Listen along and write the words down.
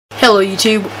Hello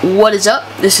YouTube, what is up?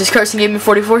 This is Carson Gaming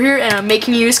 44 here, and I'm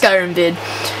making you a Skyrim vid.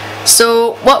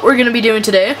 So what we're going to be doing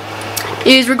today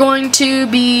is we're going to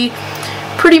be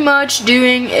pretty much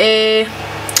doing a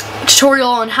tutorial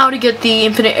on how to get the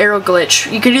infinite arrow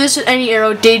glitch. You can do this with any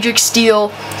arrow, Daedric,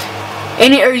 steel,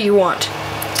 any arrow you want.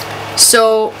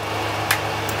 So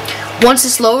once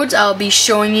this loads, I'll be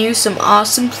showing you some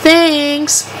awesome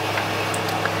things.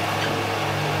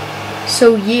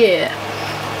 So yeah,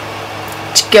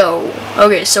 let's go.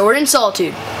 Okay, so we're in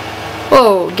Solitude.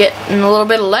 Whoa, getting a little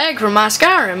bit of lag from my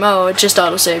Skyrim. Oh, it just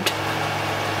auto-saved.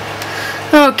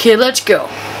 Okay, let's go.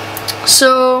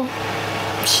 So,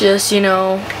 just, you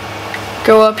know,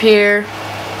 go up here.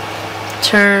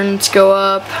 Turns, go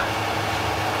up.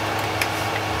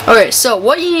 Okay, so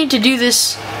what you need to do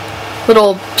this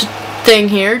little thing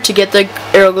here to get the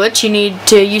arrow glitch, you need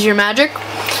to use your magic.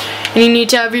 And you need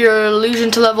to have your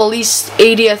illusion to level at least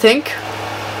 80, I think.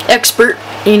 Expert.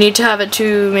 You need to have it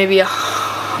to maybe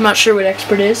I'm not sure what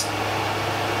expert is.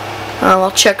 I'll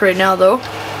check right now though.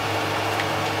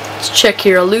 Let's check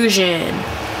your illusion.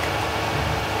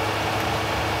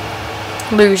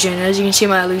 Illusion. As you can see,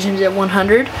 my illusion is at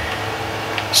 100.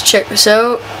 Let's check this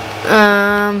out.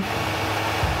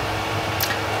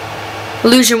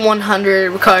 Illusion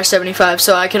 100 requires 75,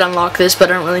 so I could unlock this, but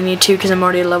I don't really need to because I'm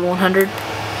already at level 100.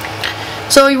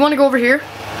 So you want to go over here.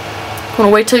 You want to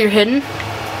wait till you're hidden.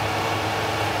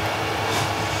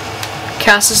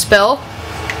 Cast a spell.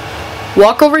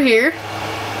 Walk over here.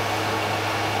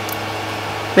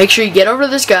 Make sure you get over to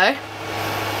this guy.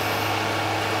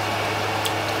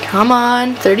 Come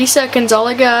on, 30 seconds, all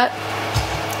I got.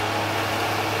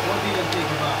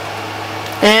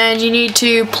 And you need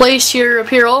to place your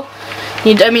apparel.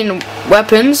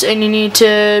 Weapons, and you need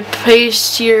to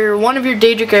place one of your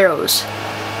Daedric arrows.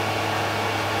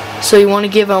 So you want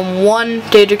to give him one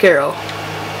Daedric arrow.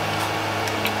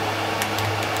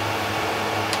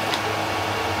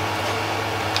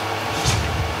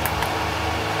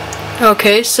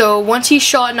 Okay, so once he's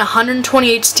shot in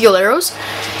 128 steel arrows,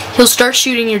 he'll start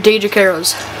shooting your Daedric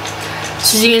arrows.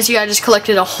 So as you can see, I just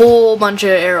collected a whole bunch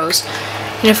of arrows.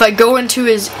 And if I go into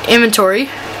his inventory, you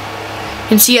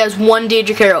can see he has one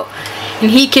Daedric arrow.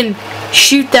 And he can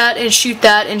shoot that and shoot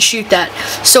that and shoot that.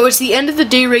 So it's the end of the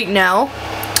day right now.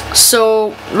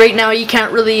 So right now you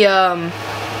can't really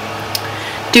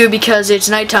do it because it's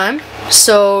nighttime.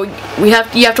 So you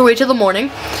have to wait till the morning.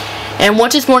 And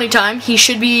once it's morning time, he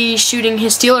should be shooting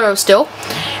his steel arrows still.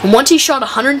 And once he's shot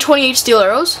 128 steel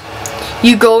arrows,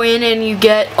 you go in and you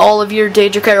get all of your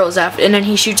Daedric arrows after, and then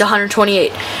he shoots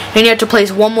 128. And you have to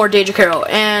place one more Daedric arrow.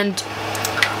 And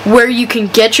where you can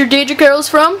get your Daedric arrows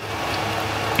from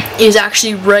is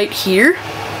actually right here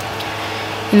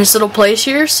in this little place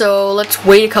here. So let's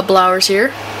wait a couple hours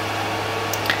here.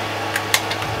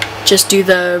 Just do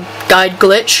the guide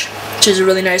glitch, which is a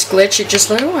really nice glitch. It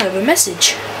just let, oh, I have a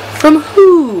message. From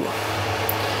who?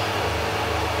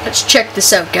 Let's check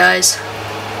this out, guys.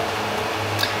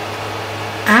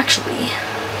 Actually,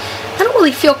 I don't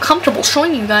really feel comfortable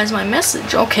showing you guys my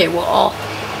message. Okay, well,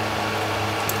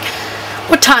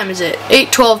 what time is it?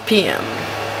 8:12 p.m.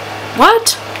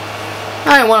 What?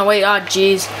 I don't want to wait. Ah,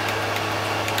 jeez.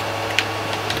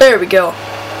 There we go.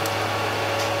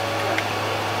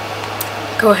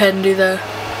 Go ahead and do the.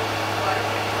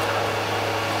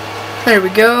 There we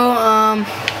go.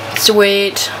 Let's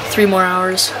wait 3 more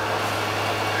hours.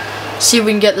 See if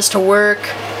we can get this to work.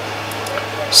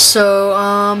 So,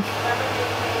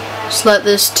 just let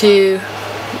this to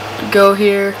go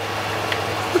here.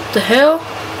 What the hell?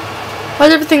 Why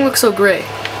does everything look so gray?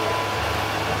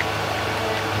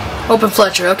 Open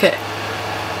Fletcher, okay.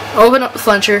 Open up the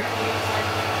Fletcher.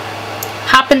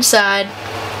 Hop inside.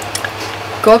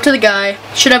 Go up to the guy.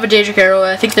 Should have a Daedric arrow.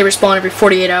 I think they respawn every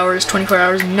 48 hours, 24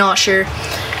 hours, not sure.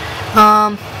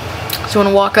 So you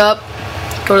want to walk up,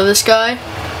 go to this guy.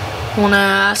 You want to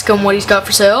ask him what he's got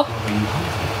for sale.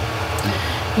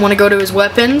 You want to go to his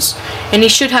weapons, and he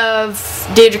should have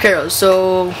Daedric arrows.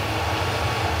 So,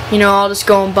 you know, I'll just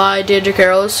go and buy Daedric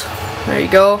arrows. There you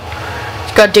go.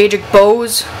 He's got Daedric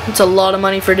bows. It's a lot of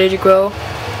money for a Daedric bow,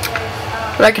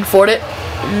 but I can afford it.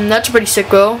 And that's a pretty sick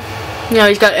bow. You know,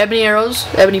 he's got ebony arrows,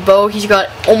 ebony bow. He's got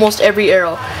almost every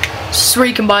arrow. This is where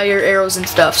you can buy your arrows and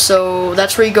stuff. So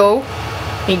that's where you go.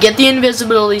 You get the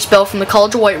invisibility spell from the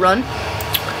College of Whiterun.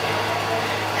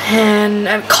 And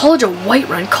College of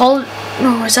Whiterun.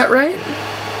 No, is that right?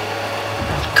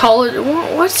 College.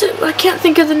 What's it? I can't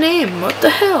think of the name. What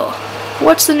the hell?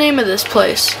 What's the name of this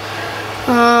place?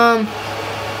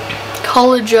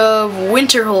 College of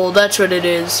Winterhold. That's what it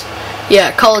is.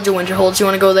 Yeah, College of Winterhold. So you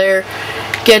want to go there,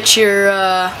 get your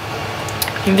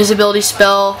invisibility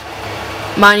spell,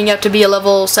 mining you have to be a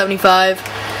level 75.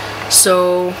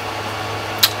 So,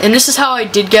 and this is how I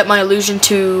did get my illusion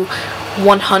to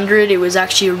 100. It was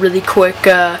actually a really quick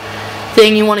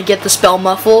thing. You want to get the spell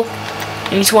muffle,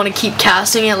 and you just want to keep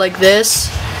casting it like this,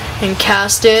 and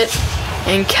cast it,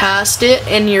 and cast it,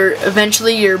 and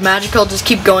eventually your magic will just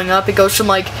keep going up. It goes from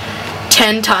like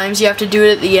 10 times. You have to do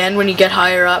it at the end when you get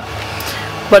higher up,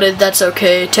 but that's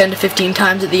okay. 10 to 15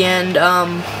 times at the end.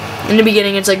 In the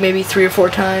beginning it's like maybe 3 or 4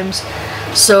 times.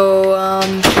 So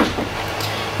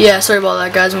yeah, sorry about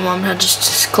that, guys. My mom had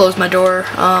just closed my door.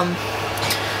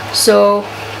 So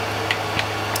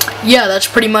yeah, that's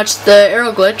pretty much the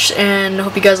arrow glitch, and I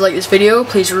hope you guys like this video.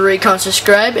 Please rate, comment,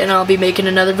 subscribe, and I'll be making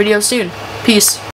another video soon. Peace.